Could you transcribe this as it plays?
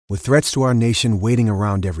With threats to our nation waiting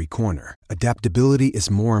around every corner, adaptability is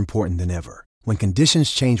more important than ever. When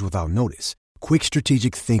conditions change without notice, quick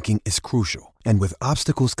strategic thinking is crucial. And with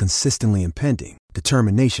obstacles consistently impending,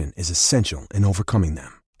 determination is essential in overcoming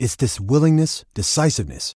them. It's this willingness,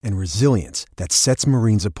 decisiveness, and resilience that sets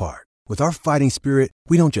Marines apart. With our fighting spirit,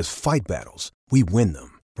 we don't just fight battles, we win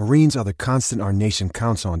them. Marines are the constant our nation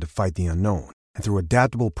counts on to fight the unknown. And through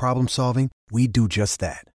adaptable problem solving, we do just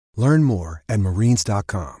that. Learn more at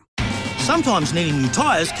marines.com. Sometimes needing new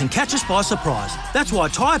tyres can catch us by surprise. That's why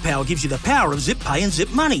Tyre Power gives you the power of Zip Pay and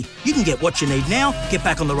Zip Money. You can get what you need now, get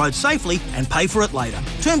back on the road safely and pay for it later.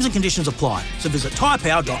 Terms and conditions apply. So visit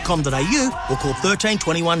tyrepower.com.au or call 13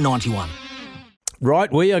 21 91.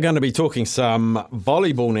 Right, we are going to be talking some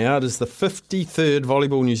volleyball now. It is the 53rd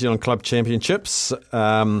Volleyball New Zealand Club Championships,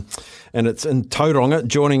 and it's in Tauranga.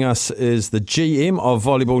 Joining us is the GM of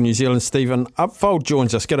Volleyball New Zealand, Stephen Upfold,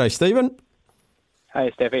 joins us. G'day, Stephen. Hey,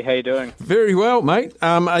 Staffy. How you doing? Very well, mate.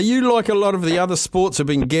 Are you like a lot of the other sports have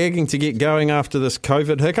been gagging to get going after this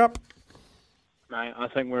COVID hiccup? Mate, I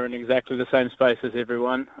think we're in exactly the same space as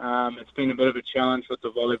everyone. It's been a bit of a challenge with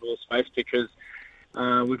the volleyball space because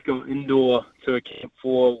we've got indoor to account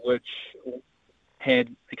for, which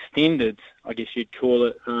had extended, I guess you'd call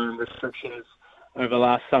it, restrictions over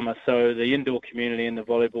last summer. So the indoor community and the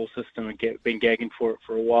volleyball system have been gagging for it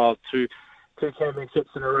for a while. Two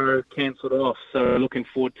championships in a row cancelled off. So looking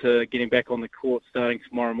forward to getting back on the court starting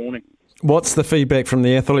tomorrow morning. What's the feedback from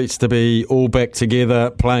the athletes to be all back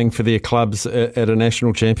together playing for their clubs at a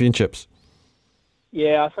national championships?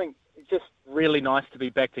 Yeah, I think just really nice to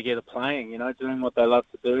be back together playing, doing what they love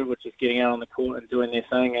to do, which is getting out on the court and doing their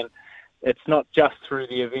thing. And it's not just through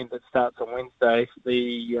the event that starts on Wednesday.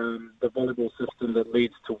 The volleyball system that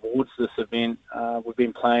leads towards this event, we've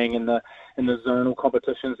been playing in the zonal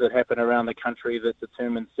competitions that happen around the country that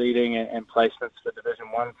determine seeding and placements for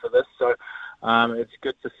Division 1 for this. So it's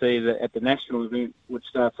good to see that at the national event, which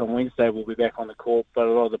starts on Wednesday, we'll be back on the court, but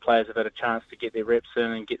a lot of the players have had a chance to get their reps in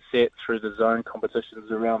and get set through the zone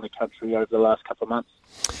competitions around the country over the last couple of months.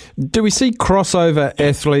 Do we see crossover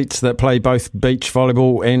athletes that play both beach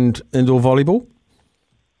volleyball and indoor volleybable?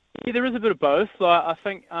 Yeah, there is a bit of both. I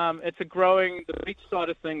think it's the beach side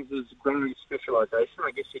of things is growing specialisation,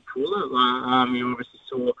 I guess you'd call it. You obviously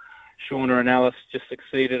saw Shauna and Alice just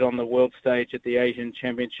succeeded on the world stage at the Asian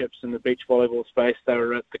Championships in the beach volleyball space. They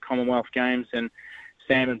were at the Commonwealth Games, and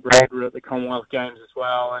Sam and Brad were at the Commonwealth Games as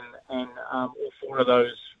well. And all four of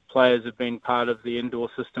those players have been part of the indoor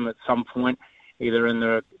system at some point, either in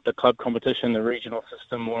the club competition, the regional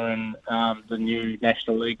system, or in the new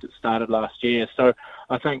National League that started last year. So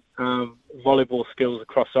I think volleyball skills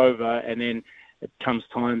cross over, and then it comes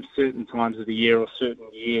certain times of the year or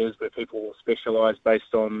certain years where people will specialise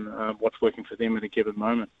based on what's working for them at a given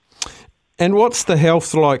moment. And what's the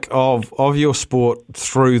health like of your sport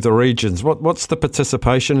through the regions? What's the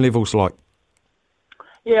participation levels like?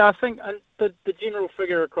 Yeah, I think the general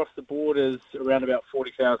figure across the board is around about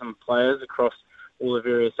 40,000 players across all the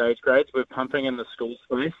various age grades. We're pumping in the school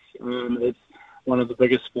space. It's one of the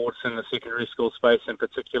biggest sports in the secondary school space, and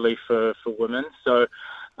particularly for women. So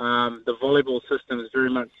the volleyball system is very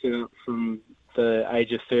much set up from the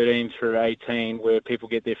age of 13 through 18, where people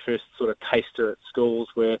get their first sort of taster at schools,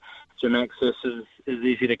 where gym access is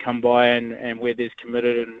easy to come by, and where there's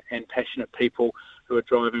committed and passionate people who are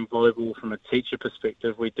driving volleyball from a teacher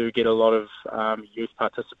perspective. We do get a lot of youth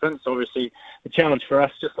participants. Obviously, the challenge for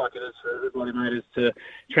us, just like it is for everybody, mate, is to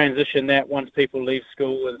transition that once people leave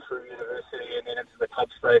school and through university and then into the club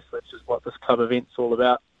space, which is what this club event's all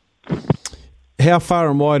about. How far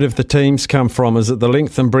and wide have the teams come from? Is it the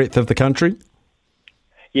length and breadth of the country?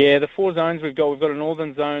 Yeah, the four zones we've got a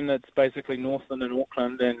northern zone that's basically Northland and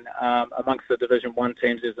Auckland, and amongst the Division 1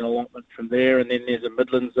 teams there's an allotment from there, and then there's a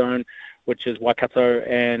midland zone, which is Waikato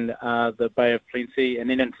and the Bay of Plenty, and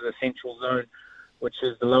then into the central zone, which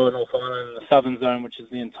is the lower North Island, and the southern zone, which is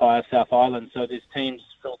the entire South Island. So there's teams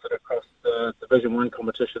filtered across the Division 1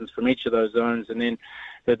 competitions from each of those zones, and then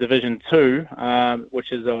the Division 2,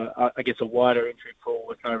 which is, a wider entry pool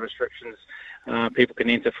with no restrictions. People can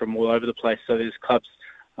enter from all over the place. So there's clubs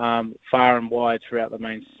far and wide throughout the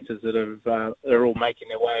main centres that are all making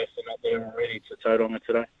their way, if they're not there already, to Tauranga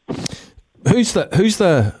today. Who's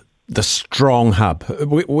the strong hub?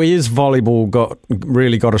 Where's volleyball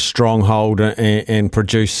really got a stronghold and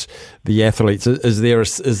produce the athletes? Is there a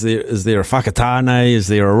Whakatane? Is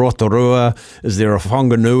there a Rotorua? Is there a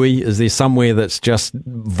Whanganui? Is there somewhere that's just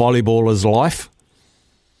volleyball is life?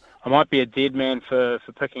 I might be a dead man for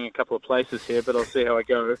picking a couple of places here, but I'll see how I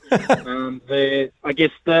go. I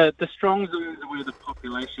guess the strong zones are where the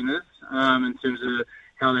population is, in terms of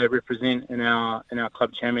how they represent in our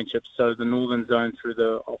club championships. So the Northern Zone through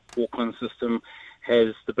the Auckland system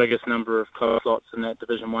has the biggest number of club slots in that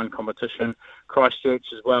Division 1 competition. Christchurch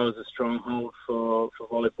as well is a stronghold for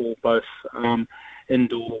volleyball, both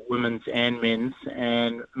indoor women's and men's.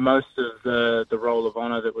 And most of the roll of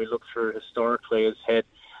honour that we look through historically has had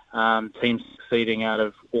teams succeeding out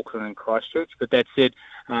of Auckland and Christchurch. But that said,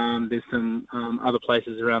 there's some other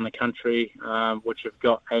places around the country which have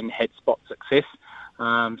got and had spot success.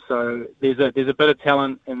 So there's a bit of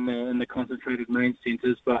talent in the concentrated main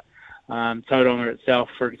centres, but Tauranga itself,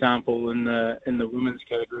 for example, in the women's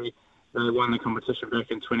category, they won the competition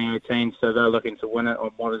back in 2018, so they're looking to win it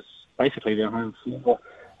on what is basically their home floor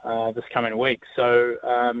this coming week. So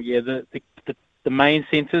the main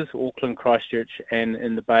centres, Auckland, Christchurch, and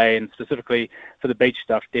in the Bay, and specifically for the beach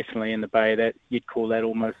stuff, definitely in the Bay. That you'd call that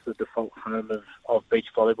almost the default form of beach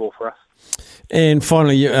volleyball for us. And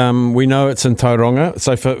finally, we know it's in Tauranga.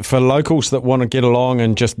 So for locals that want to get along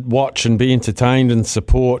and just watch and be entertained and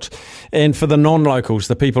support, and for the non-locals,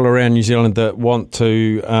 the people around New Zealand that want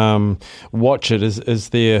to watch it, is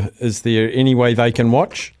there any way they can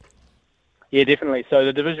watch? Yeah, definitely. So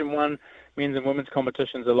the Division 1 men's and women's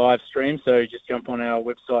competitions are live streamed, so just jump on our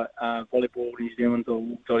website,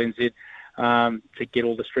 volleyballnewzealand.nz, to get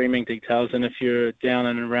all the streaming details. And if you're down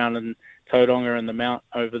and around in Tauranga and the Mount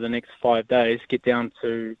over the next 5 days, get down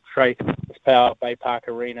to Trace Power, Bay Park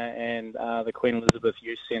Arena, and the Queen Elizabeth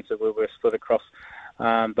Youth Centre, where we're split across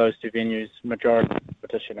those two venues. Majority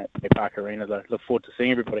competition at Bay Park Arena, though. Look forward to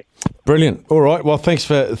seeing everybody. Brilliant. All right. Well, thanks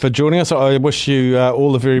for joining us. I wish you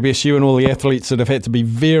all the very best, you and all the athletes that have had to be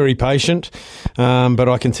very patient. But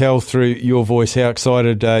I can tell through your voice how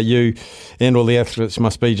excited you and all the athletes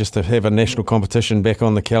must be just to have a national competition back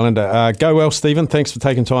on the calendar. Go well, Stephen. Thanks for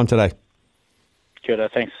taking time today. Kia ora,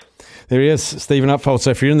 thanks. There he is, Stephen Upfold.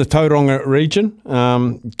 So if you're in the Tauranga region,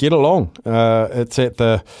 get along. It's at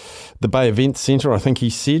the Bay Event Centre, I think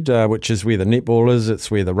he said, which is where the netball is.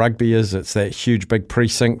 It's where the rugby is. It's that huge big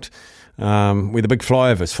precinct where the big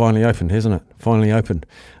flyover's finally opened, hasn't it? Finally opened.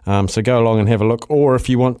 So go along and have a look. Or if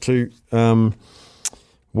you want to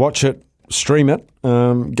watch it, stream it,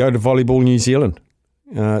 go to Volleyball New Zealand.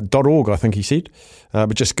 .org, I think he said,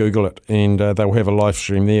 but just Google it and they'll have a live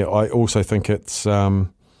stream there. I also think it's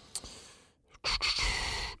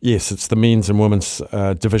it's the men's and women's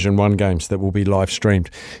Division 1 games that will be live streamed.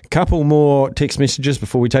 Couple more text messages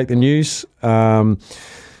before we take the news. Kia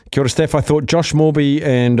ora, Staff. I thought Josh Morby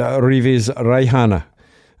and Reves Reihana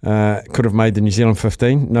could have made the New Zealand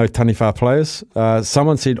 15. No Taniwha players.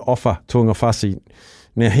 Someone said Offa Tuangawhasi.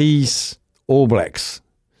 Now he's All Blacks,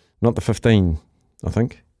 not the 15. I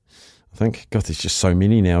think. God, there's just so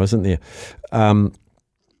many now, isn't there?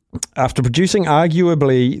 After producing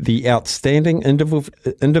arguably the outstanding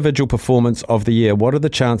individual performance of the year, what are the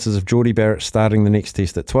chances of Jordie Barrett starting the next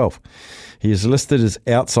test at 12? He is listed as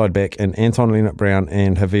outside back, and Anton Leonard-Brown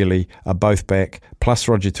and Havili are both back, plus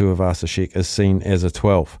Roger Tuivasa-Sheck is seen as a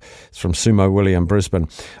 12. It's from Sumo William, Brisbane.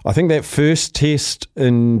 I think that first test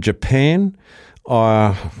in Japan,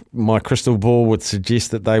 my crystal ball would suggest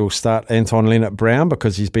that they will start Anton Leonard-Brown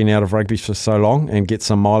because he's been out of rugby for so long and get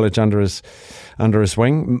some mileage under his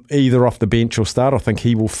wing, either off the bench or start. I think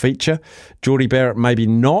he will feature. Jordie Barrett maybe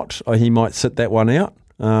not. He might sit that one out.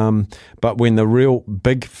 But when the real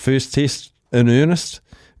big first test in earnest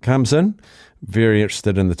comes in, very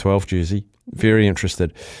interested in the 12 jersey. Very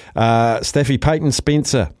interested. Staffy, Peyton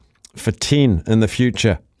Spencer for 10 in the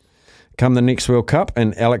future. Come the next World Cup,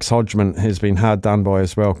 and Alex Hodgman has been hard done by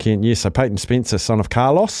as well, Kent. Yes, so Peyton Spencer, son of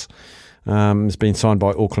Carlos, has been signed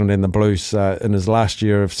by Auckland and the Blues in his last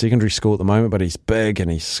year of secondary school at the moment, but he's big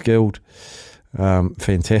and he's skilled.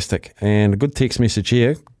 Fantastic. And a good text message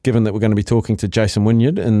here, given that we're going to be talking to Jason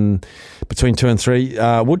Wynyard in between 2 and 3.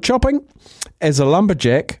 Wood chopping. As a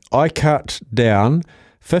lumberjack, I cut down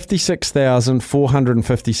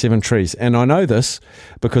 56,457 trees, and I know this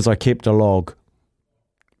because I kept a log.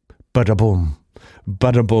 Bada-boom.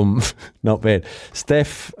 Not bad.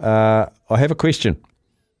 Steph, I have a question.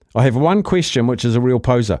 I have one question, which is a real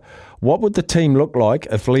poser. What would the team look like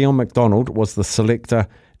if Leon McDonald was the selector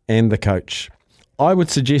and the coach? I would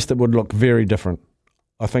suggest it would look very different.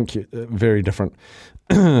 I think very different.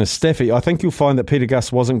 Staffy, I think you'll find that Peter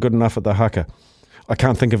Gus wasn't good enough at the haka. I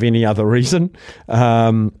can't think of any other reason.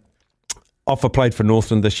 Offa played for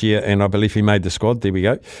Northland this year, and I believe he made the squad. There we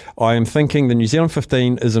go. I am thinking the New Zealand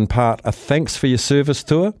 15 is in part a thanks for your service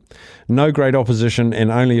tour. No great opposition and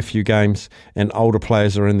only a few games, and older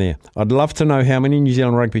players are in there. I'd love to know how many New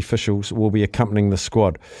Zealand rugby officials will be accompanying the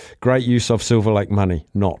squad. Great use of Silver Lake money.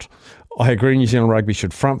 Not. I agree New Zealand Rugby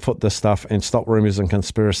should front foot this stuff and stop rumours and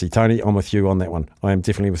conspiracy. Tony, I'm with you on that one. I am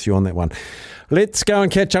definitely with you on that one. Let's go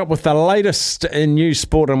and catch up with the latest in news,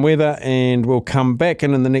 sport and weather, and we'll come back,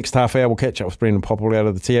 and in the next half hour we'll catch up with Brendan Popple out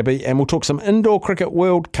of the TAB, and we'll talk some indoor cricket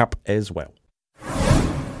World Cup as well.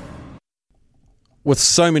 With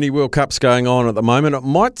so many World Cups going on at the moment, it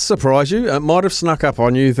might surprise you, it might have snuck up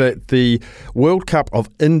on you that the World Cup of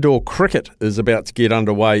indoor cricket is about to get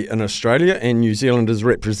underway in Australia, and New Zealand is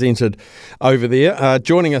represented over there.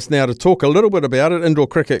 Joining us now to talk a little bit about it, indoor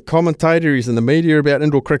cricket commentator, he's in the media about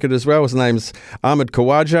indoor cricket as well. His name's Ahmad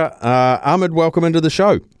Khawaja. Ahmad, welcome into the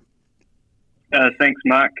show. Thanks,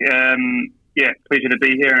 Mark. Pleasure to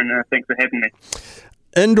be here, and thanks for having me.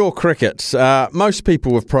 Indoor cricket, most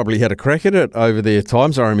people have probably had a crack at it over their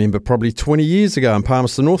times. I remember probably 20 years ago in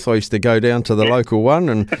Palmerston North, I used to go down to the local one,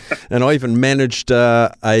 and I even managed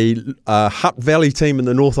a Hutt Valley team in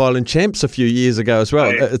the North Island Champs a few years ago as well.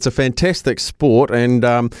 Oh, yeah. It's a fantastic sport, and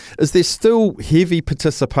is there still heavy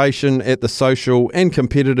participation at the social and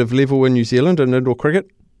competitive level in New Zealand in indoor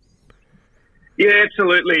cricket? Yeah,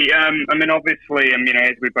 absolutely. Obviously,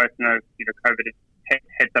 as we both know, COVID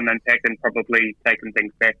had some impact and probably taken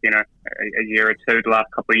things back, a year or two, the last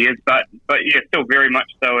couple of years. But yeah, still very much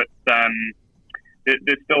so. It's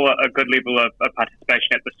there's still a good level of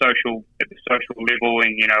participation at the social level,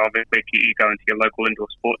 and obviously if you go into your local indoor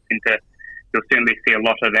sports centre, you'll certainly see a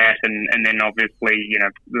lot of that. And then obviously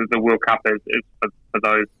the World Cup is for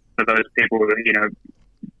those people,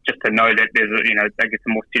 just to know that there's I guess a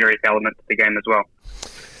more serious element to the game as well.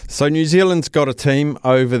 So New Zealand's got a team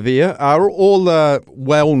over there. Are all the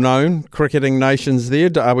well-known cricketing nations there?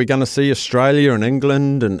 Are we going to see Australia and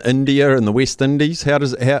England and India and the West Indies?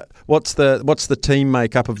 What's the team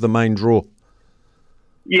makeup of the main draw?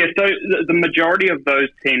 Yeah, so the majority of those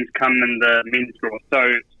teams come in the men's draw.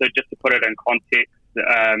 So just to put it in context,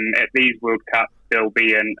 at these World Cups there'll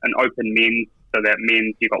be an open men's. So that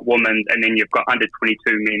means you've got women, and then you've got under 22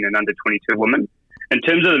 men and under 22 women. In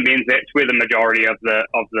terms of the men's, that's where the majority of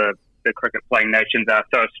the cricket playing nations are.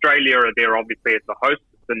 So Australia are there obviously as the hosts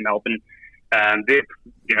in Melbourne.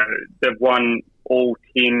 They've won all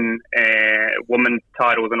 10 women's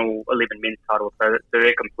titles and all 11 men's titles, so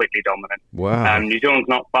they're completely dominant. Wow. New Zealand's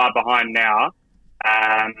not far behind now,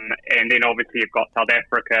 and then obviously you've got South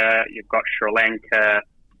Africa, you've got Sri Lanka,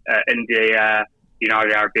 India,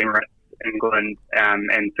 United Arab Emirates, England,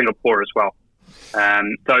 and Singapore as well.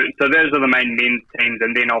 So those are the main men's teams,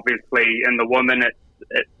 and then obviously in the women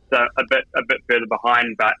it's a bit further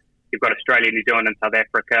behind, but you've got Australia, New Zealand, and South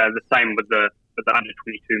Africa. The same with the under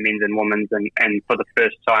 22 men's and women's, and for the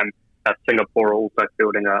first time Singapore are also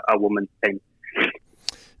fielding a women's team.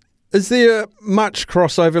 Is there much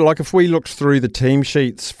crossover? Like if we looked through the team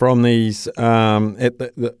sheets from these at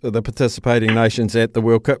the participating nations at the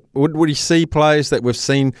World Cup, would you see players that we've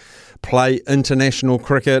seen play international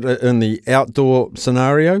cricket in the outdoor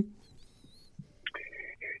scenario?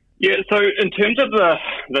 Yeah, so in terms of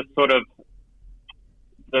the sort of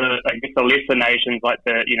the lesser nations like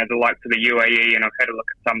the likes of the UAE, and I've had a look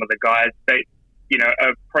at some of the guys. They,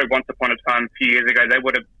 probably once upon a time, a few years ago, they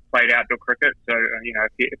would have played outdoor cricket. So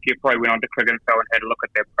if you probably went onto Cricket Info and had a look at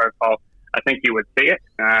their profile, I think you would see it.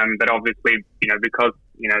 But obviously, because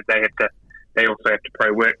they also have to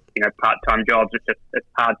probably work part-time jobs. It's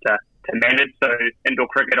hard to manage. So indoor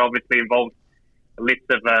cricket obviously involves less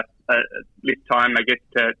time, I guess,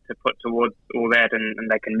 to put towards all that,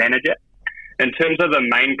 and they can manage it. In terms of the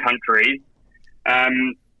main countries,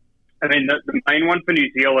 the main one for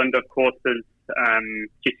New Zealand, of course, is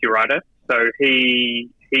Jesse Ryder. So he's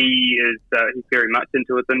very much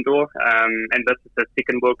into his indoor, and this is his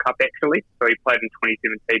second World Cup actually. So he played in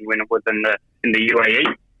 2017 when it was in the UAE.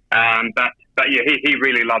 But yeah, he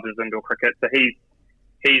really loves his indoor cricket. So he's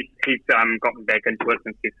gotten back into it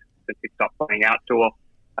since he stopped playing outdoor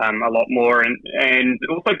a lot more, and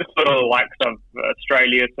also just sort of the likes of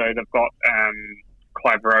Australia. So they've got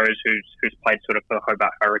Clive Rose, who's played sort of for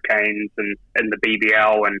Hobart Hurricanes and in the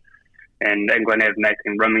BBL, and England have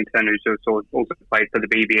Nathan Remington, who's also played for the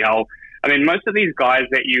BBL. I mean, most of these guys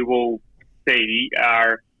that you will see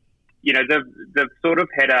are, they've sort of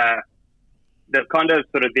had they're kind of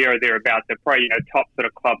sort of there or thereabouts. They're probably, top sort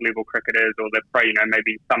of club level cricketers, or they're probably,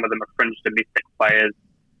 maybe some of them are fringe domestic players.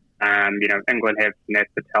 England have Naz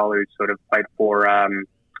Patel, who sort of played for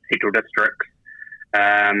Central Districts.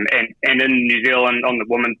 And in New Zealand, on the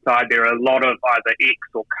women's side, there are a lot of either ex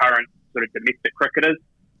or current sort of domestic cricketers.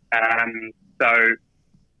 A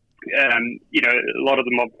lot of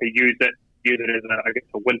them obviously use it as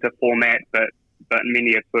a winter format, but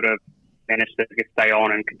many have sort of managed to stay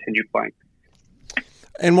on and continue playing.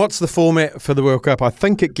 And what's the format for the World Cup? I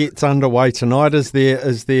think it gets underway tonight. Is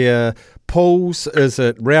there pools? Is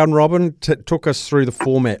it round robin? Talk us through the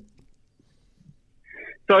format.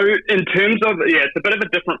 So in terms of, it's a bit of a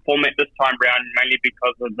different format this time round, mainly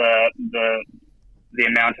because of the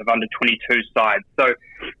amount of under 22 sides. So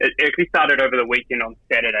it actually started over the weekend on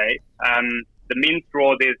Saturday. The men's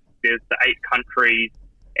draw, there's the 8 countries,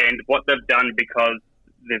 and what they've done, because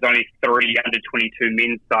there's only 3 under 22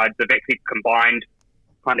 men's sides, they've actually combined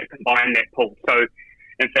that pool. So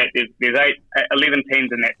in fact, there's 11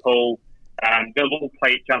 teams in that pool. They'll all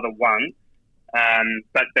play each other once.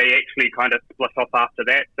 But they actually kind of split off after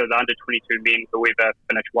that. So the under 22 men, whoever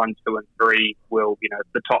finish 1, 2, and 3 will,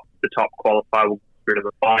 the top qualifier will go to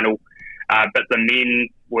the final. But the men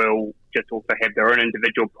will just also have their own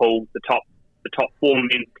individual pools. The top 4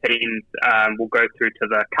 men's teams will go through to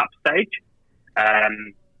the cup stage,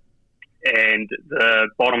 and the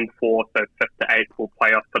bottom 4, so 5th to 8th, will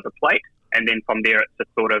play off for the plate. And then from there, it's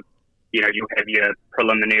just sort of, you'll have your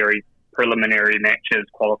preliminary matches,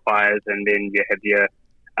 qualifiers, and then you have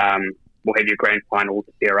we'll have your grand finals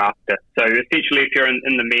thereafter. So essentially, if you're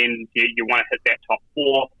in the men, you want to hit that top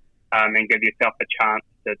 4 and give yourself a chance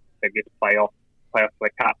to get play off the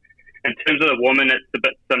cup. In terms of the women, it's a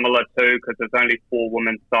bit similar too, because there's only 4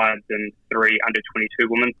 women's sides and 3 under 22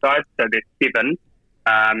 women's sides, so there's 7.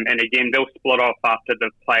 And again, they'll split off after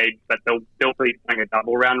they've played, but they'll be playing a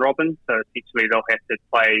double round robin. So essentially, they'll have to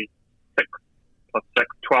play 6 plus 6,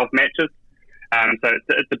 12 matches. So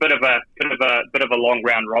it's a bit of a long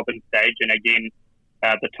round robin stage. And again,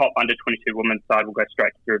 the top under 22 women's side will go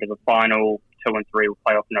straight through to the final. 2 and 3 will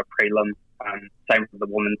play off in a prelim. Same for the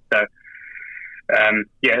women. So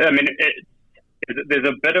there's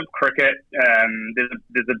a bit of cricket.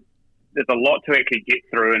 There's a lot to actually get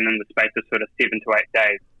through, and in the space of sort of 7 to 8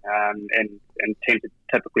 days. And teams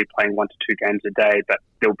are typically playing 1 to 2 games a day, but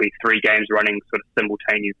there'll be 3 games running sort of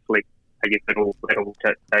simultaneously, I guess, at all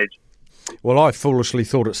stage. Well, I foolishly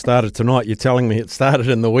thought it started tonight. You're telling me it started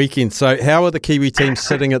in the weekend. So how are the Kiwi teams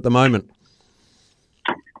sitting at the moment?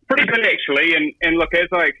 Pretty good, actually. And look, as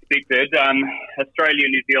I expected, Australia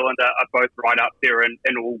and New Zealand are both right up there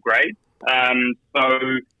in all grades.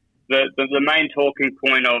 So the main talking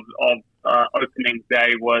point of opening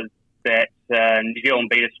day was that New Zealand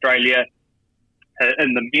beat Australia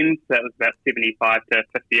in the men's. That was about 75 to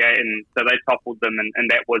 58, and so they toppled them, and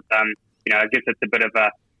that was, I guess it's a bit of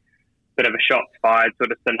a shots fired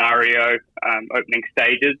sort of scenario, opening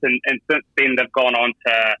stages, and since then they've gone on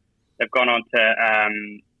to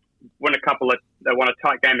win they won a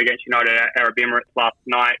tight game against United Arab Emirates last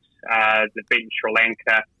night. They've beaten Sri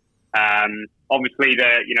Lanka. Obviously,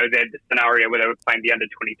 the scenario where they were playing the under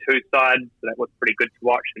 22 side, so that was pretty good to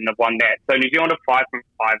watch, and they've won that. So New Zealand are 5 from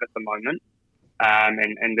 5 at the moment,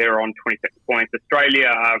 and they're on 26 points. Australia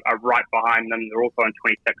are right behind them. They're also on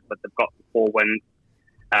 26, but they've got 4 wins.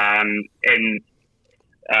 And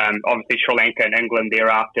obviously Sri Lanka and England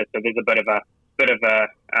thereafter. So there's a bit of a.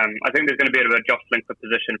 I think there's going to be a bit of a jostling for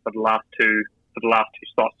position for the last two slots.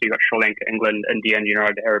 So you got Sri Lanka, England, India, and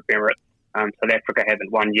United Arab Emirates. South Africa haven't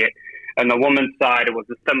won yet. On the women's side, it was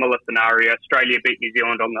a similar scenario. Australia beat New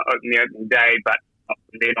Zealand on the opening day, but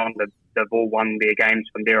from then on, they've all won their games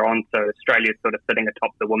from there on. So Australia's sort of sitting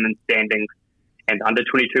atop the women's standings and under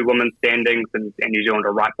 22 women's standings, and New Zealand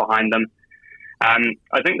are right behind them. I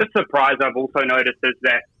think the surprise I've also noticed is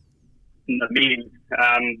that in the men,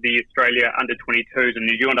 the Australia under 22s and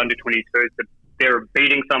New Zealand under 22s, they're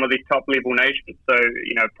beating some of these top level nations. So,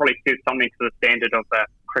 probably says something to the standard of the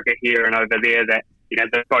cricket here and over there that,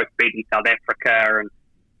 they've both beaten South Africa,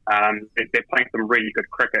 and they're playing some really good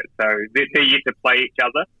cricket. So they're yet to play each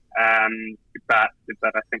other. But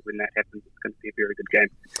I think when that happens, it's going to be a very good game.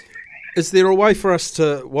 Is there a way for us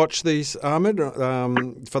to watch these, Ahmad?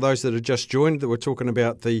 For those that have just joined, that we're talking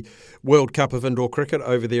about the World Cup of Indoor Cricket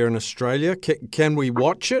over there in Australia. Can we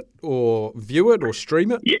watch it or view it or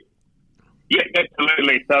stream it? Yeah,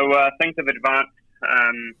 absolutely. So things have advanced,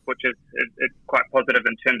 which is it's quite positive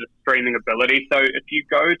in terms of streaming ability. So if you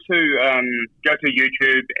go to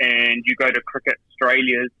YouTube and you go to Cricket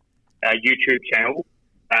Australia's YouTube channel,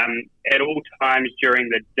 at all times during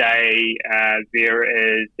the day,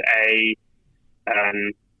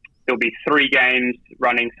 there'll be 3 games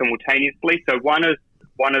running simultaneously. So one is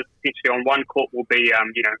essentially on one court will be,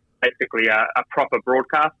 basically a proper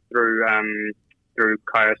broadcast through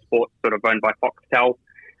Kayo Sports, sort of owned by Foxtel.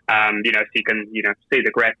 So you can, see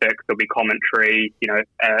the graphics. There'll be commentary.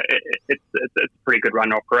 It's a pretty good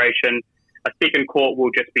run operation. A second court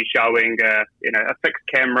will just be showing, a fixed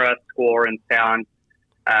camera, score, and sound.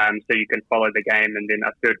 So you can follow the game, and then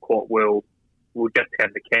a third court will will just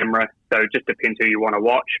have the camera. So it just depends who you want to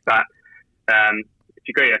watch. But if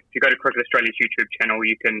you go to Cricket Australia's YouTube channel,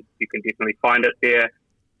 you can definitely find it there.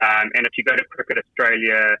 And if you go to Cricket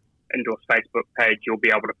Australia Indoors Facebook page, you'll be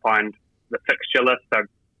able to find the fixture list. So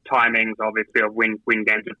timings, obviously, of when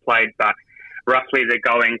games are played, but roughly they're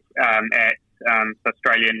going at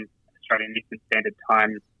Australian Eastern Standard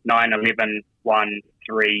Time 9, 11, 1,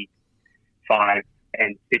 3, 5,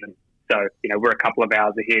 and 7. So we're a couple of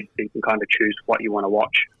hours ahead, so you can kind of choose what you want to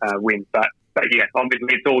watch when. But yeah, obviously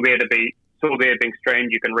it's all there being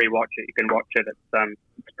streamed. You can rewatch it. You can watch it.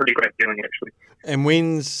 It's pretty great viewing actually. And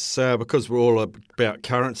when's because we're all about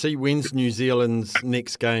currency? When's New Zealand's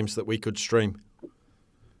next games that we could stream?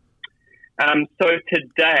 So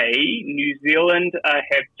today, New Zealand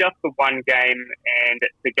have just the one game, and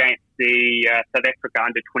it's against the South Africa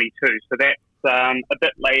under 22. So that's a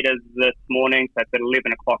bit later this morning. So it's at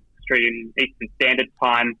 11 o'clock Australian Eastern Standard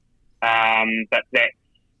Time. But that's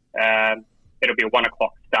it'll be a 1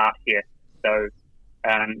 o'clock start here. So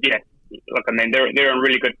yeah, look, I mean they're in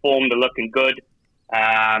really good form. They're looking good.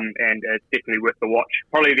 And it's definitely worth the watch.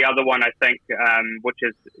 Probably the other one, I think, which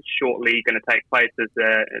is shortly going to take place, is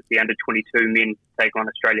the under-22 men take on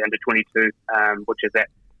Australia under-22, which is at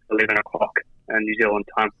 11 o'clock New Zealand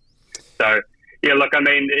time. So, yeah, look, I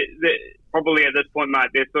mean, probably at this point, mate,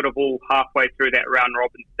 they're sort of all halfway through that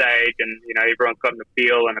round-robin stage, and, everyone's gotten a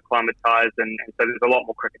feel and acclimatised, and so there's a lot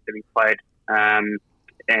more cricket to be played.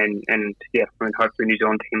 And yeah, I mean, hopefully New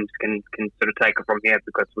Zealand teams can sort of take it from here,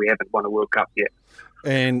 because we haven't won a World Cup yet.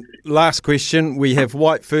 And last question, we have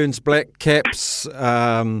white ferns, black caps,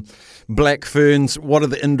 black ferns. What are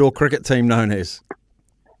the indoor cricket team known as?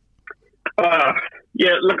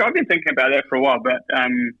 Yeah, look, I've been thinking about that for a while, but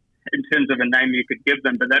in terms of a name you could give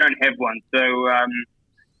them, but they don't have one. So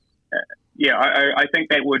yeah, I think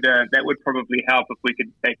that would probably help if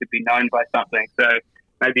they could be known by something. So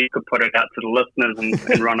maybe you could put it out to the listeners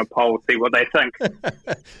and run a poll, see what they think.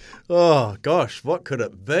 Oh, gosh, what could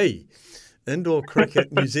it be? Indoor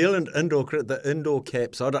cricket, New Zealand indoor cricket, the indoor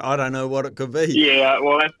caps. I don't know what it could be. Yeah,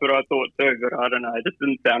 well, that's what I thought too, but I don't know. It just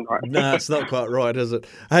didn't sound right. No, it's not quite right, is it?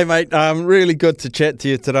 Hey, mate, really good to chat to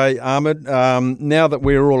you today, Ahmad. Now that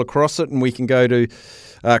we're all across it and we can go to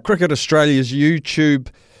Cricket Australia's YouTube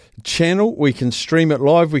channel, we can stream it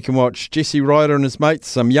live. We can watch Jesse Ryder and his mates,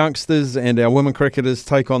 some youngsters, and our women cricketers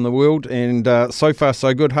take on the world. And so far,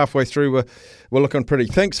 so good. Halfway through, we're looking pretty.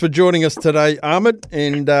 Thanks for joining us today, Ahmad,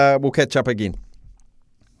 and we'll catch up again.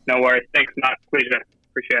 No worries. Thanks, Mark. Pleasure.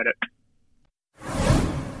 Appreciate it.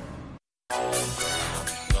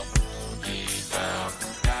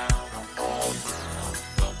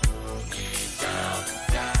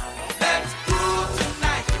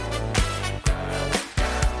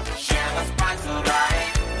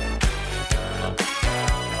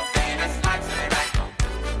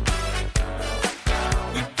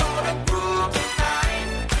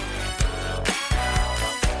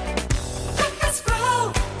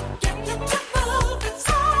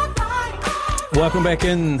 Welcome back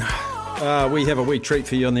in. We have a wee treat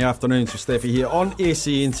for you on the afternoons with Staffy here on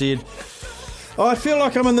SENZ. I feel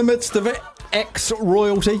like I'm in the midst of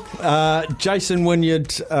ex-royalty. Jason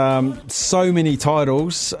Wynyard, so many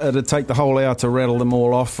titles. It'd take the whole hour to rattle them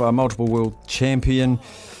all off. Multiple world champion,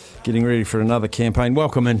 getting ready for another campaign.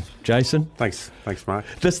 Welcome in, Jason. Thanks, Mark.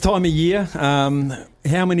 This time of year,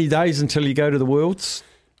 how many days until you go to the Worlds?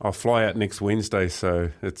 I'll fly out next Wednesday, so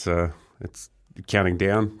it's counting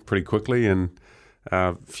down pretty quickly, and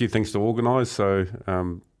a few things to organise, so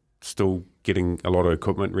still getting a lot of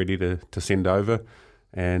equipment ready to send over,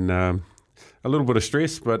 and a little bit of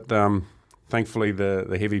stress, but thankfully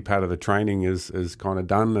the heavy part of the training is kind of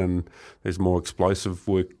done, and there's more explosive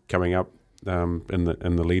work coming up in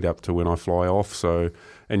the lead up to when I fly off, so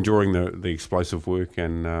enjoying the explosive work,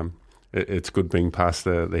 and it's good being past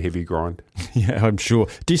the heavy grind. Yeah, I'm sure.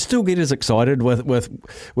 Do you still get as excited with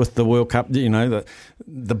the World Cup? You know,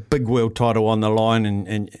 the big world title on the line,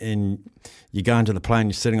 and you go into the plane,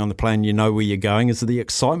 you're sitting on the plane, you know where you're going. Is the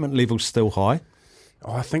excitement level still high?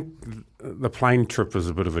 Oh, I think the plane trip is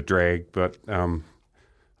a bit of a drag, but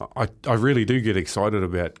I really do get excited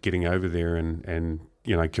about getting over there and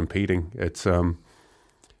competing. It's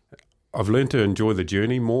I've learned to enjoy the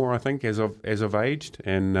journey more, I think, as I've aged,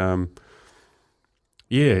 and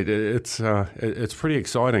it's pretty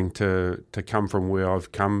exciting to come from where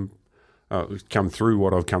I've come through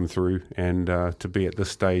what I've come through, and to be at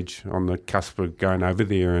this stage on the cusp of going over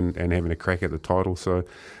there and having a crack at the title. So,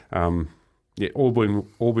 all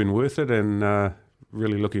been worth it, and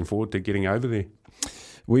really looking forward to getting over there.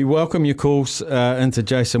 We welcome your calls into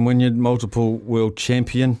Jason Wynyard, multiple world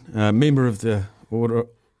champion, member of the Order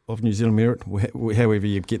of New Zealand Merit, however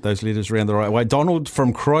you get those letters around the right way. Donald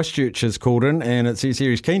from Christchurch has called in, and it says here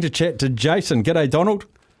he's keen to chat to Jason. G'day, Donald.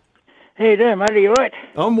 How you doing, mate? Are you right?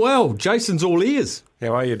 I'm well. Jason's all ears.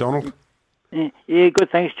 How are you, Donald? Yeah, good,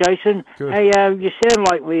 thanks, Jason. Good. Hey, you sound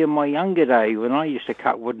like me in my younger day when I used to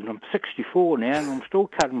cut wood, and I'm 64 now, and I'm still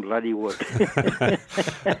cutting bloody wood.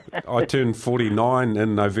 I turned 49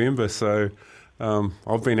 in November, so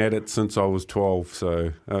I've been at it since I was 12,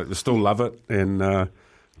 so I still love it, and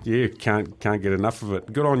can't get enough of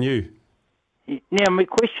it. Good on you. Now, my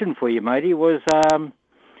question for you, matey, was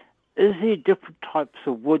is there different types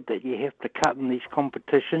of wood that you have to cut in these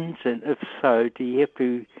competitions, and if so, do you have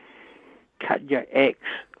to cut your axe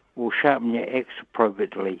or sharpen your axe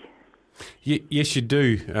appropriately? Yes, you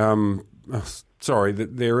do.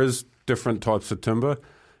 There is different types of timber,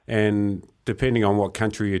 and depending on what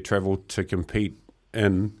country you travel to compete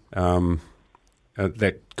in,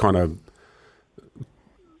 that kind of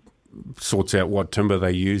sorts out what timber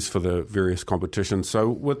they use for the various competitions. So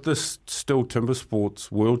with this Still Timber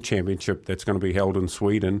Sports World Championship that's going to be held in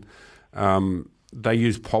Sweden, they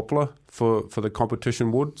use poplar for the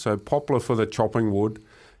competition wood. So poplar for the chopping wood,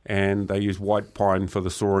 and they use white pine for the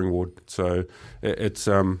sawing wood. So it's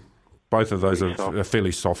both of those are a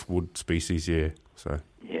fairly soft wood species, yeah. So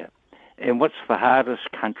yeah. And what's the hardest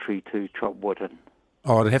country to chop wood in?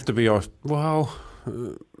 Oh, it'd have to be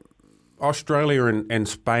Australia and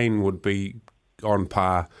Spain would be on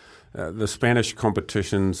par. The Spanish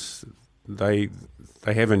competitions, they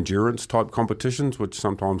have endurance type competitions, which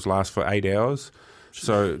sometimes last for 8 hours.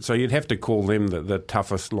 So you'd have to call them the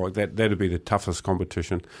toughest, like that. That'd be the toughest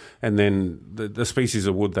competition. And then the species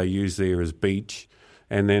of wood they use there is beech.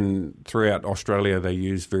 And then throughout Australia they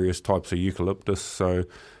use various types of eucalyptus. So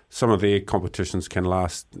some of their competitions can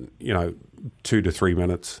last, 2 to 3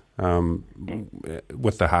 minutes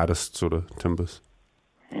with the hardest sort of timbers.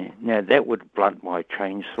 Yeah. Now, that would blunt my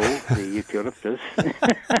chainsaw, the eucalyptus.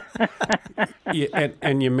 Yeah,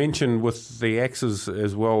 and you mentioned with the axes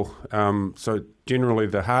as well. So generally,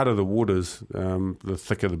 the harder the wood is, the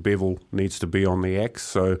thicker the bevel needs to be on the axe.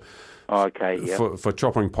 So for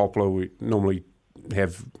chopping poplar, we normally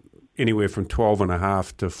have anywhere from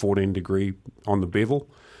 12.5 to 14 degree on the bevel.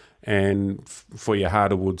 And for your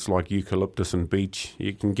harder woods like eucalyptus and beech,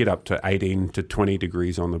 you can get up to 18 to 20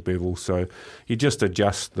 degrees on the bevel. So you just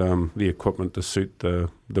adjust the equipment to suit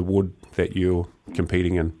the wood that you're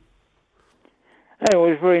competing in. Hey, it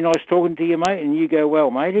was very nice talking to you, mate, and you go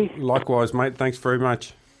well, matey. Likewise, mate. Thanks very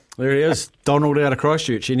much. There he is, Donald out of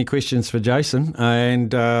Christchurch. Any questions for Jason?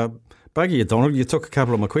 And buggy, Donald, you took a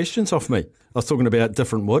couple of my questions off me. I was talking about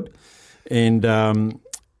different wood and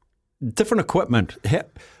different equipment.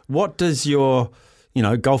 What does your,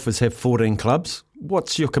 golfers have 14 clubs.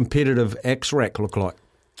 What's your competitive axe rack look like?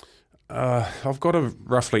 I've got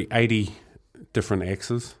roughly 80 different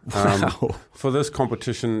axes. Wow. For this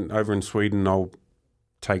competition over in Sweden, I'll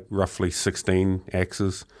take roughly 16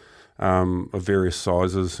 axes of various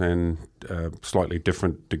sizes and slightly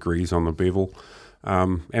different degrees on the bevel,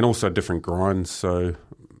 and also different grinds. So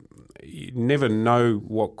you never know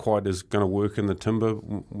what quite is going to work in the timber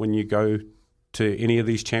when you go to any of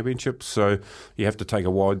these championships, so you have to take a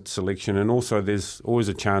wide selection, and also there's always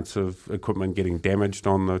a chance of equipment getting damaged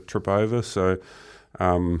on the trip over, so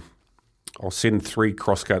I'll send 3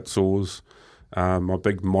 crosscut saws, my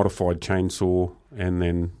big modified chainsaw, and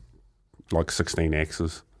then like 16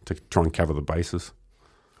 axes to try and cover the bases.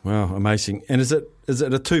 Wow, amazing. And is it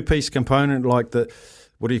a two-piece component like the,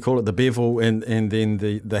 what do you call it, the bevel and then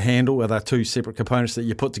the handle? Are they 2 separate components that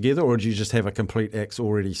you put together, or do you just have a complete axe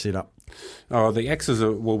already set up? Oh, the axes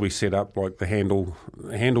will be set up like the handle.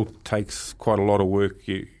 The handle takes quite a lot of work.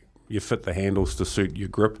 You fit the handles to suit your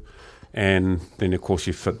grip, and then of course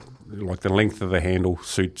you fit, like the length of the handle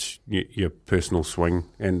suits your personal swing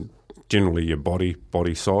and generally your body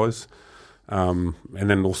size. And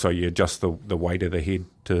then also you adjust the weight of the head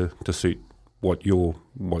to suit what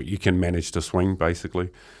you can manage to swing, basically.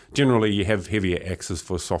 Generally, you have heavier axes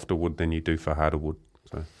for softer wood than you do for harder wood.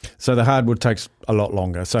 So the hardwood takes a lot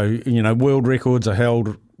longer. So, world records are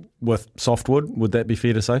held with softwood. Would that be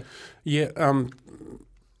fair to say? Yeah.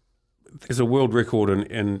 There's a world record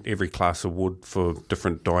in every class of wood for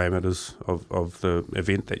different diameters of the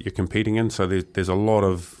event that you're competing in. So there's a lot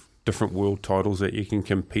of different world titles that you can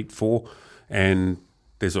compete for, and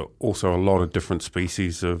there's also a lot of different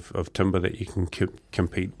species of timber that you can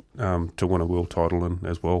compete to win a world title in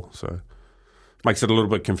as well. So makes it a little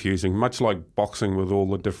bit confusing, much like boxing with all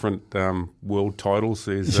the different world titles.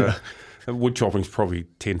 There's wood chopping's probably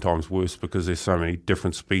 10 times worse because there's so many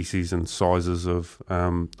different species and sizes of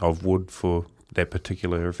wood for that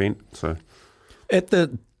particular event. So at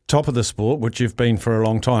the top of the sport, which you've been for a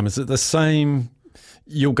long time, is it the same?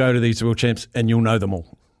 You'll go to these world champs and you'll know them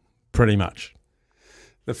all, pretty much.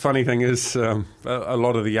 The funny thing is, a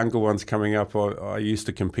lot of the younger ones coming up, I used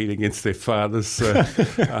to compete against their fathers. So,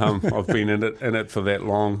 I've been in it for that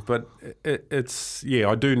long. But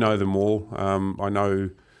I do know them all. I know,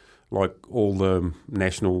 like, all the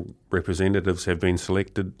national representatives have been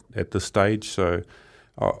selected at this stage. So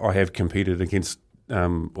I have competed against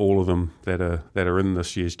all of them that are in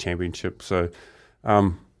this year's championship. So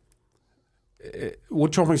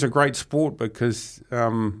wood chopping's a great sport because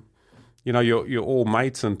you're all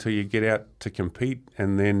mates until you get out to compete,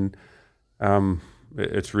 and then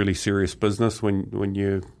it's really serious business when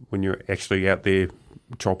you're actually out there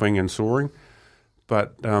chopping and sawing.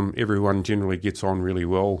 But everyone generally gets on really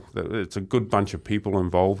well. It's a good bunch of people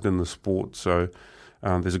involved in the sport, so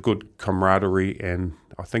there's a good camaraderie, and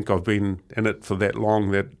I think I've been in it for that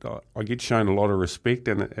long that I get shown a lot of respect,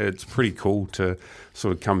 and it's pretty cool to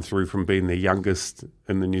sort of come through from being the youngest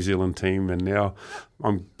in the New Zealand team, and now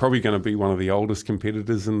I'm probably going to be one of the oldest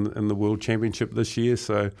competitors in the World Championship this year,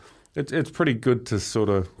 so it's pretty good to sort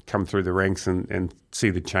of come through the ranks and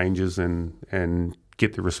see the changes and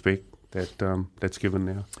get the respect that's given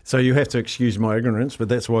now. So you have to excuse my ignorance, but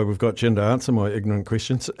that's why we've got Jim to answer my ignorant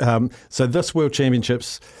questions. So this World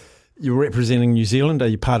Championships, you're representing New Zealand. Are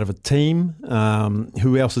you part of a team?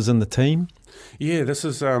 Who else is in the team? Yeah, this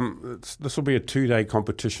will be a 2-day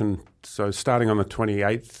competition. So starting on the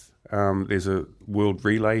 28th, there's a world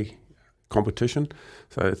relay competition.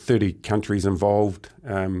 So 30 countries involved,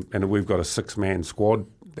 and we've got a 6-man squad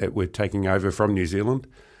that we're taking over from New Zealand.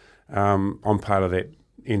 I'm part of that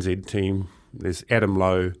NZ team. There's Adam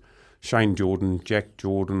Lowe, Shane Jordan, Jack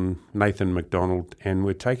Jordan, Nathan McDonald, and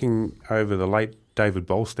we're taking over the late David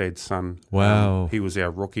Bolstad's son. Wow. He was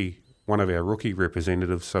one of our rookie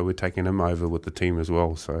representatives, so we're taking him over with the team as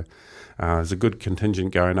well. So there's a good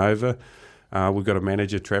contingent going over. We've got a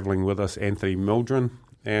manager travelling with us, Anthony Mildren,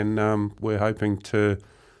 and we're hoping to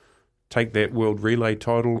take that World Relay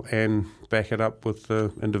title and back it up with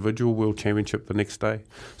the individual World Championship the next day.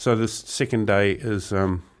 So this second day is,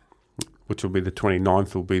 which will be the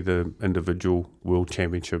 29th, will be the individual World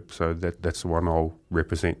Championship. So that's the one I'll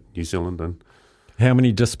represent New Zealand in. How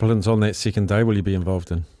many disciplines on that second day will you be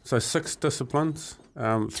involved in? So 6 disciplines,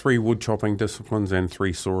 3 wood chopping disciplines and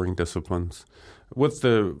 3 sawing disciplines. With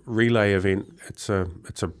the relay event, it's a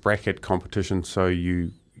bracket competition. So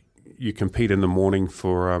you compete in the morning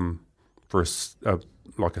for a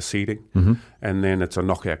seeding, mm-hmm. and then it's a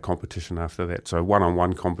knockout competition after that. So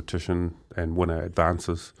one-on-one competition, and winner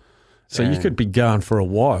advances. So you could be going for a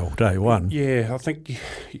while, day one. Yeah, I think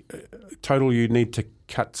total you need to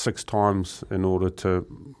cut 6 times in order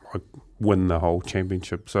to win the whole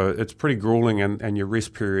championship. So it's pretty grueling, and your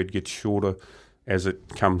rest period gets shorter as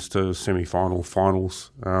it comes to semi-final,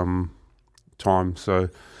 finals time. So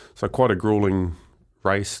quite a grueling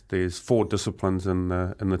race. There's 4 disciplines in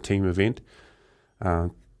the team event.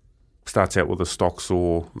 Starts out with a stock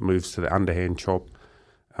saw, moves to the underhand chop.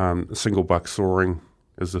 Single buck sawing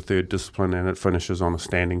is the 3rd discipline, and it finishes on a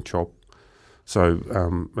standing chop.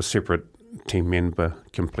 So a separate team member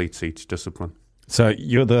completes each discipline. So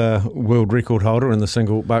you're the world record holder in the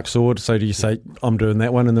single buck sword. So do you say, I'm doing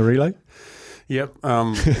that one in the relay? Yep.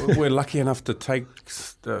 We're lucky enough to take,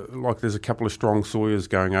 there's a couple of strong sawyers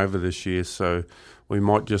going over this year, so we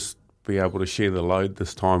might just be able to share the load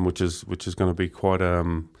this time, which is going to be quite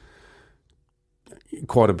a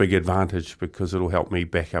big advantage, because it'll help me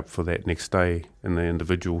back up for that next day in the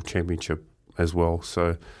individual championship as well.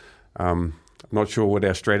 So I'm not sure what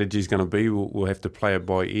our strategy is going to be. We'll have to play it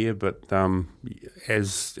by ear, but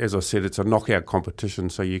as I said, it's a knockout competition,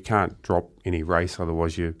 so you can't drop any race,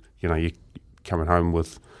 otherwise you're coming home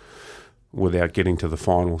without getting to the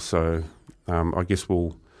final. So I guess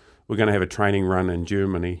we're going to have a training run in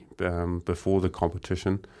Germany before the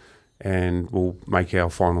competition, and we'll make our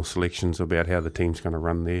final selections about how the team's going to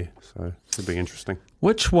run there. So it'll be interesting.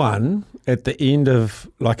 Which one, at the end of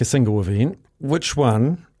like a single event, which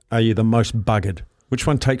one are you the most buggered? Which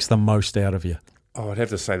one takes the most out of you? Oh, I'd have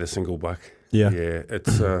to say the single buck. Yeah. Yeah,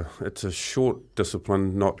 it's a short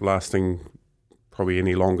discipline, not lasting probably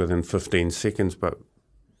any longer than 15 seconds, but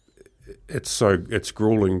it's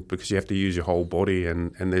grueling because you have to use your whole body,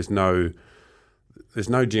 and there's no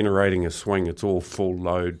generating a swing. It's all full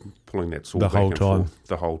load, pulling that saw back and forth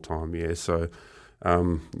the whole time. Yeah, so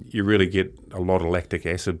you really get a lot of lactic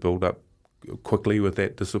acid build up quickly with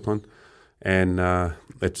that discipline, and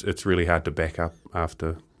it's really hard to back up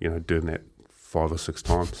after doing that 5 or 6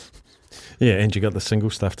 times. Yeah, and you got the single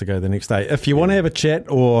stuff to go the next day. If you want to have a chat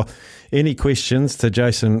or any questions to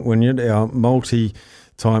Jason Wynyard, our multi-time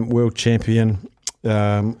time world champion,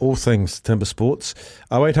 all things timber sports.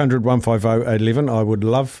 0800 150 811. I would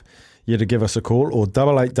love you to give us a call, or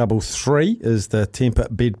 8833 is the Temper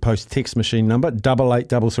Bedpost text machine number,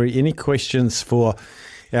 8833. Any questions for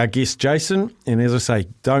our guest Jason? And as I say,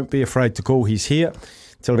 don't be afraid to call. He's here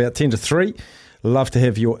till about 10 to 3. Love to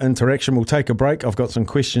have your interaction. We'll take a break. I've got some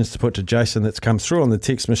questions to put to Jason that's come through on the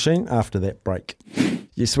text machine after that break.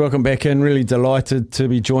 Yes, welcome back in. Really delighted to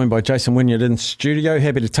be joined by Jason Wynyard in studio.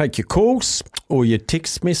 Happy to take your calls or your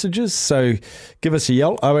text messages. So give us a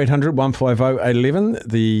yell, 0800 150 811.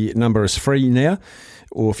 The number is free now.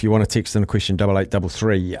 Or if you want to text in a question,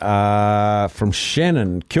 8833. From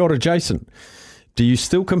Shannon. Kia ora, Jason. Do you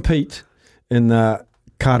still compete in the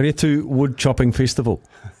Karetu Wood Chopping Festival?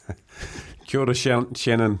 Kia ora,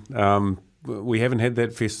 Shannon. We haven't had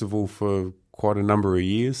that festival for quite a number of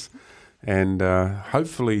years, and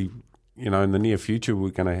hopefully, in the near future, we're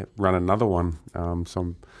going to run another one. So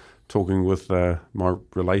I'm talking with my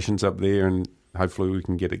relations up there, and hopefully we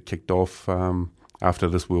can get it kicked off after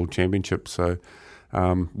this World Championship. So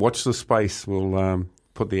watch the space. We'll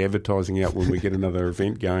put the advertising out when we get another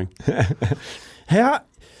event going. How...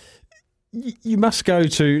 You must go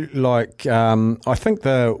to, I think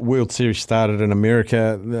the World Series started in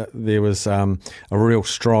America. There was a real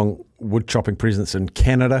strong wood chopping presence in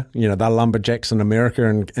Canada. They're lumberjacks in America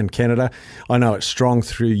and Canada. I know it's strong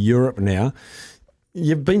through Europe now.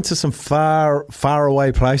 You've been to some far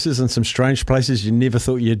away places and some strange places you never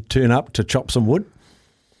thought you'd turn up to chop some wood?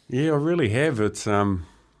 Yeah, I really have. It's, something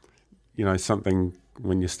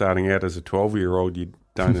when you're starting out as a 12-year-old, you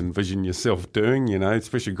don't envision yourself doing,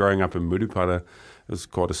 especially growing up in Murupara. It was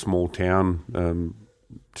quite a small town,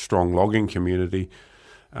 strong logging community.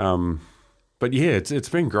 But yeah, it's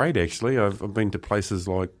been great actually. I've been to places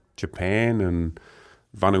like Japan, and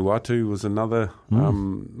Vanuatu was another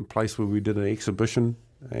place where we did an exhibition.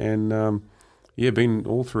 And been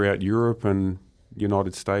all throughout Europe and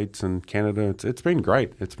United States and Canada. It's been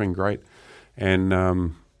great. It's been great. And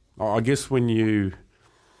I guess when you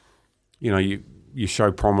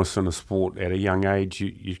show promise in a sport at a young age,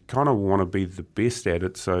 you kind of want to be the best at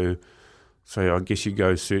it. So I guess you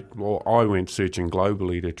go I went searching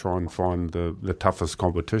globally to try and find the toughest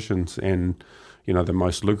competitions and, the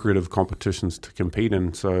most lucrative competitions to compete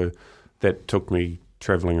in. So that took me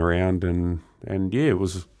travelling around and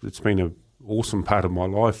it's been an awesome part of my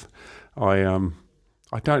life. I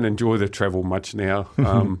don't enjoy the travel much now.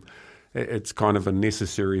 It's kind of a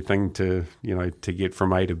necessary thing to get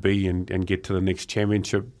from A to B and get to the next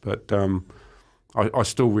championship. But I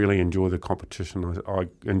still really enjoy the competition. I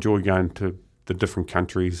enjoy going to the different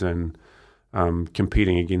countries and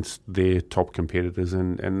competing against their top competitors.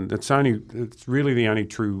 And it's really the only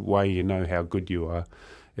true way you know how good you are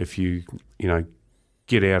if you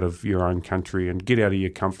get out of your own country and get out of your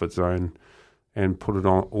comfort zone and put it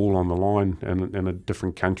all on the line in a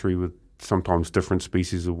different country with sometimes different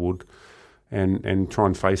species of wood, and try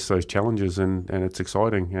and face those challenges, and it's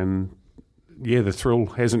exciting. And the thrill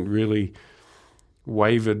hasn't really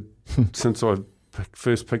wavered since I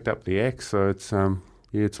first picked up the axe. So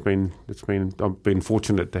it's been I've been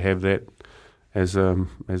fortunate to have that as a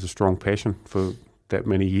strong passion for that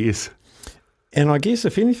many years. And I guess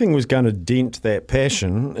if anything was going to dent that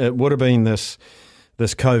passion, it would have been this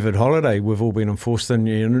COVID holiday. We've all been enforced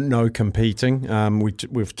in, no competing.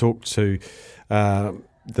 We've talked to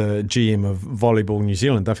the GM of Volleyball New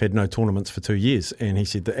Zealand. They've had no tournaments for 2 years, and he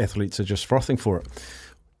said the athletes are just frothing for it.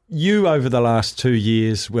 You, over the last 2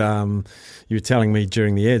 years, you were telling me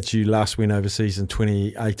during the ads, you last went overseas in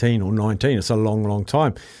 2018 or 19. It's a long, long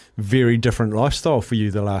time. Very different lifestyle for you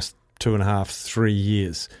the last 2.5, 3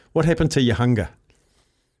 years. What happened to your hunger?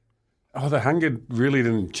 Oh, the hunger really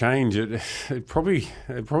didn't change. It probably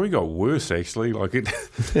got worse actually.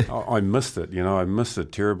 I missed it. I missed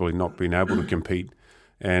it terribly, not being able to compete,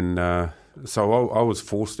 and so I was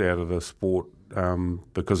forced out of the sport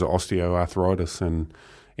because of osteoarthritis, and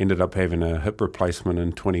ended up having a hip replacement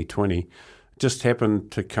in 2020. Just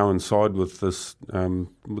happened to coincide with this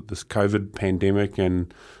COVID pandemic,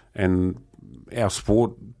 and our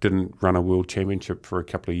sport didn't run a world championship for a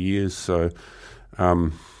couple of years, so.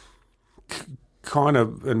 Kind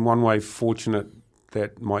of, in one way, fortunate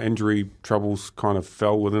that my injury troubles kind of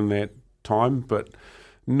fell within that time, but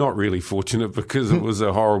not really fortunate because it was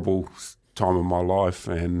a horrible time of my life,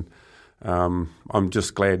 and I'm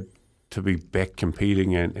just glad to be back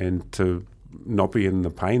competing and to not be in the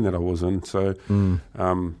pain that I was in. So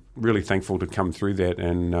really thankful to come through that,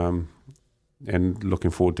 and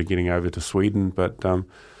looking forward to getting over to Sweden. But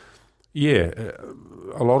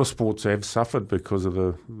a lot of sports have suffered because of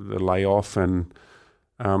the layoff, and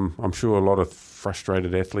I'm sure a lot of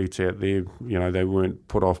frustrated athletes out there, they weren't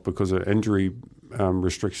put off because of injury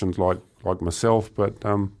restrictions like myself. But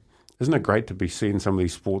isn't it great to be seeing some of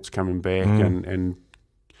these sports coming back, and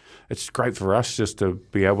it's great for us just to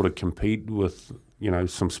be able to compete with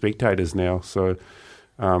some spectators now. So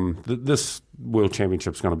this World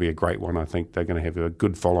Championship is going to be a great one. I think they're going to have a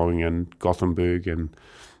good following in Gothenburg, and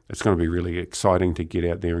it's going to be really exciting to get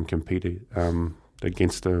out there and compete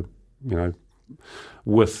against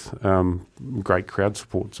with great crowd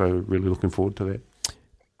support. So really looking forward to that.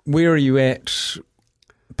 Where are you at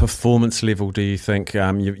performance level, do you think?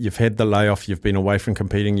 You've had the layoff, you've been away from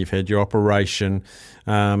competing, you've had your operation.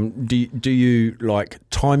 Do you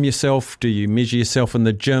time yourself? Do you measure yourself in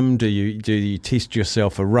the gym? Do you test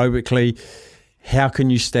yourself aerobically? How can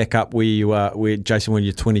you stack up where you are, where Jason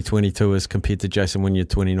Wynyard 2022 is compared to Jason Wynyard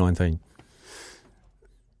 2019?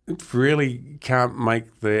 Really can't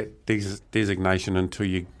make that designation until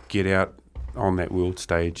you get out on that world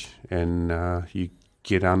stage and you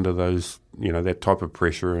get under those, that type of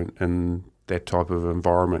pressure and that type of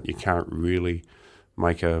environment. You can't really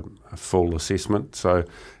make a full assessment. So,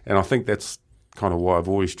 and I think that's kind of why I've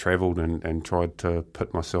always travelled and tried to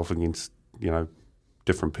pit myself against,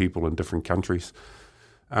 different people in different countries.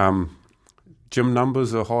 Gym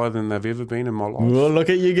numbers are higher than they've ever been in my life. Well, look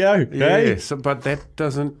at you go. Yeah, hey? But that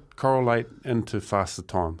doesn't correlate into faster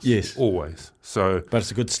times. Yes. Always. So, but it's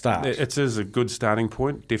a good start. It is a good starting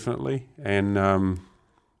point, definitely. And my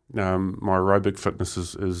aerobic fitness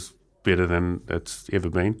is better than it's ever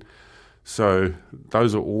been. So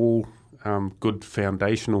those are all good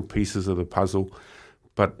foundational pieces of the puzzle.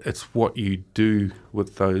 But it's what you do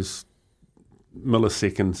with those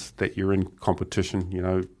milliseconds that you're in competition,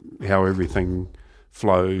 how everything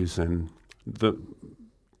flows and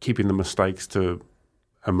keeping the mistakes to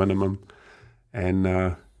a minimum.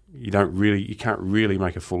 And you can't really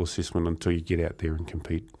make a full assessment until you get out there and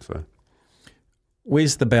compete. So,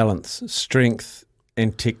 where's the balance, strength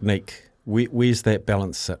and technique? Where's that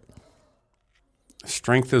balance sit?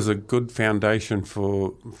 Strength is a good foundation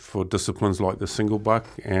for disciplines like the single buck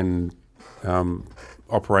and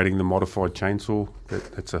operating the modified chainsaw.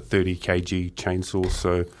 That's a 30 kg chainsaw,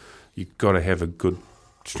 so you've got to have a good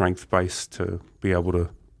strength base to be able to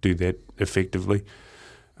do that effectively.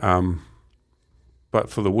 But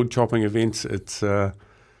for the wood chopping events, it's a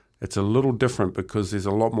little different because there's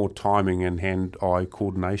a lot more timing and hand-eye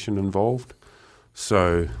coordination involved.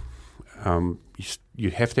 So you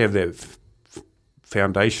have to have that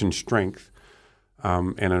foundation strength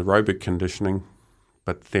and aerobic conditioning,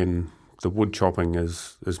 but then the wood chopping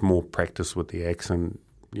is more practice with the axe and,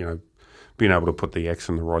 being able to put the axe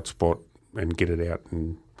in the right spot and get it out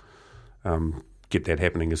and get that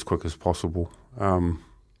happening as quick as possible. And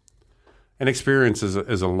experience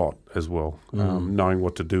is a lot as well, knowing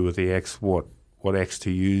what to do with the axe, what axe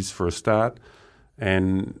to use for a start,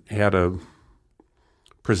 and how to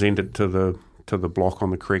present it to the block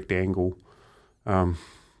on the correct angle.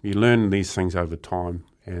 You learn these things over time,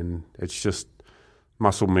 and it's just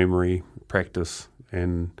muscle memory, practice,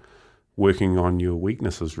 and working on your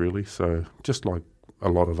weaknesses, really. So just like a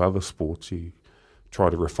lot of other sports, you try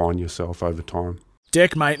to refine yourself over time.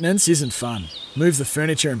 Deck maintenance isn't fun. Move the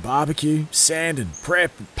furniture and barbecue, sand and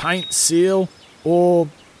prep, paint, seal, or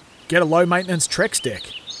get a low-maintenance Trex deck.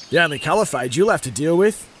 The only colour fade you'll have to deal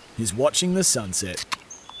with is watching the sunset.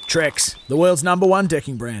 Trex, the world's #1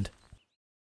 decking brand.